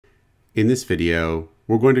In this video,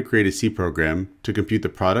 we're going to create a C program to compute the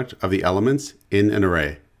product of the elements in an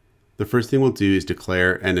array. The first thing we'll do is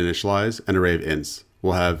declare and initialize an array of ints.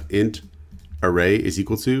 We'll have int array is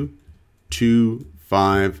equal to 2,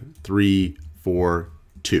 5, 3, 4,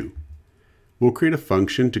 2. We'll create a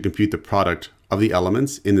function to compute the product of the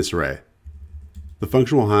elements in this array. The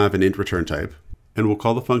function will have an int return type, and we'll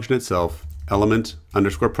call the function itself element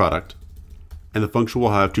underscore product, and the function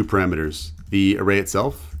will have two parameters, the array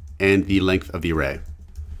itself and the length of the array.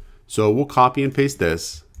 So we'll copy and paste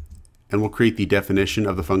this, and we'll create the definition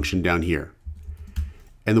of the function down here.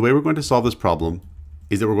 And the way we're going to solve this problem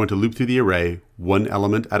is that we're going to loop through the array one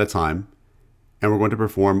element at a time, and we're going to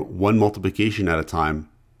perform one multiplication at a time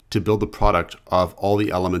to build the product of all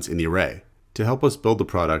the elements in the array. To help us build the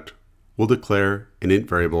product, we'll declare an int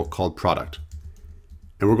variable called product,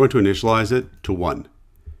 and we're going to initialize it to 1.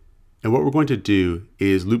 And what we're going to do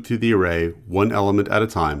is loop through the array one element at a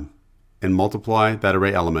time and multiply that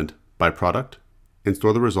array element by product and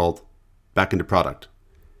store the result back into product.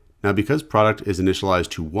 Now, because product is initialized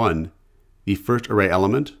to 1, the first array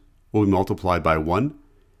element will be multiplied by 1,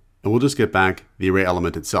 and we'll just get back the array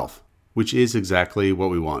element itself, which is exactly what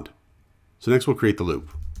we want. So next we'll create the loop.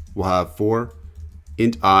 We'll have for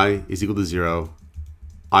int I is equal to 0,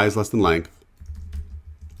 I is less than length,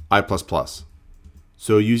 I plus plus.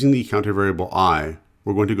 So using the counter variable I,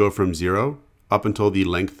 we're going to go from 0 up until the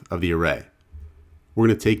length of the array. We're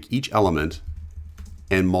going to take each element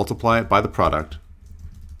and multiply it by the product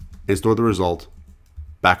and store the result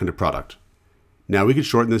back into product. Now we could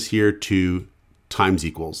shorten this here to times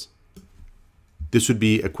equals. This would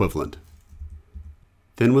be equivalent.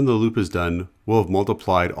 Then when the loop is done, we'll have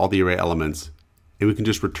multiplied all the array elements and we can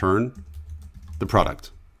just return the product.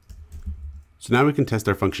 So now we can test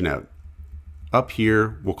our function out. Up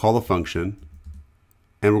here, we'll call the function,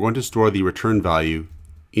 and we're going to store the return value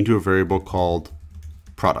into a variable called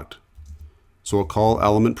product. So we'll call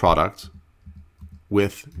element product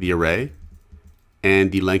with the array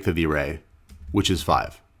and the length of the array, which is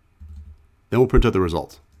 5. Then we'll print out the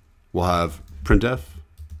result. We'll have printf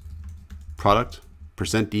product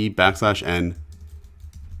 %d\n,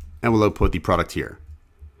 and we'll output the product here.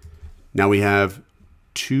 Now we have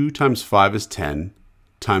 2 times 5 is 10,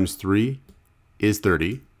 times 3 is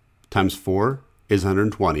 30, times 4 is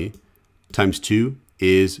 120, times 2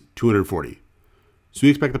 is 240. So we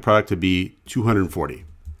expect the product to be 240.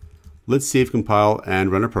 Let's save, compile,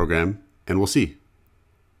 and run our program, and we'll see.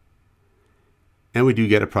 And we do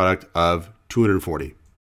get a product of 240.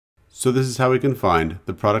 So this is how we can find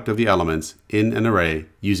the product of the elements in an array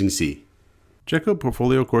using C. Check out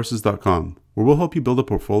portfoliocourses.com, where we'll help you build a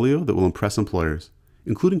portfolio that will impress employers,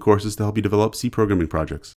 including courses to help you develop C programming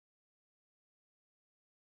projects.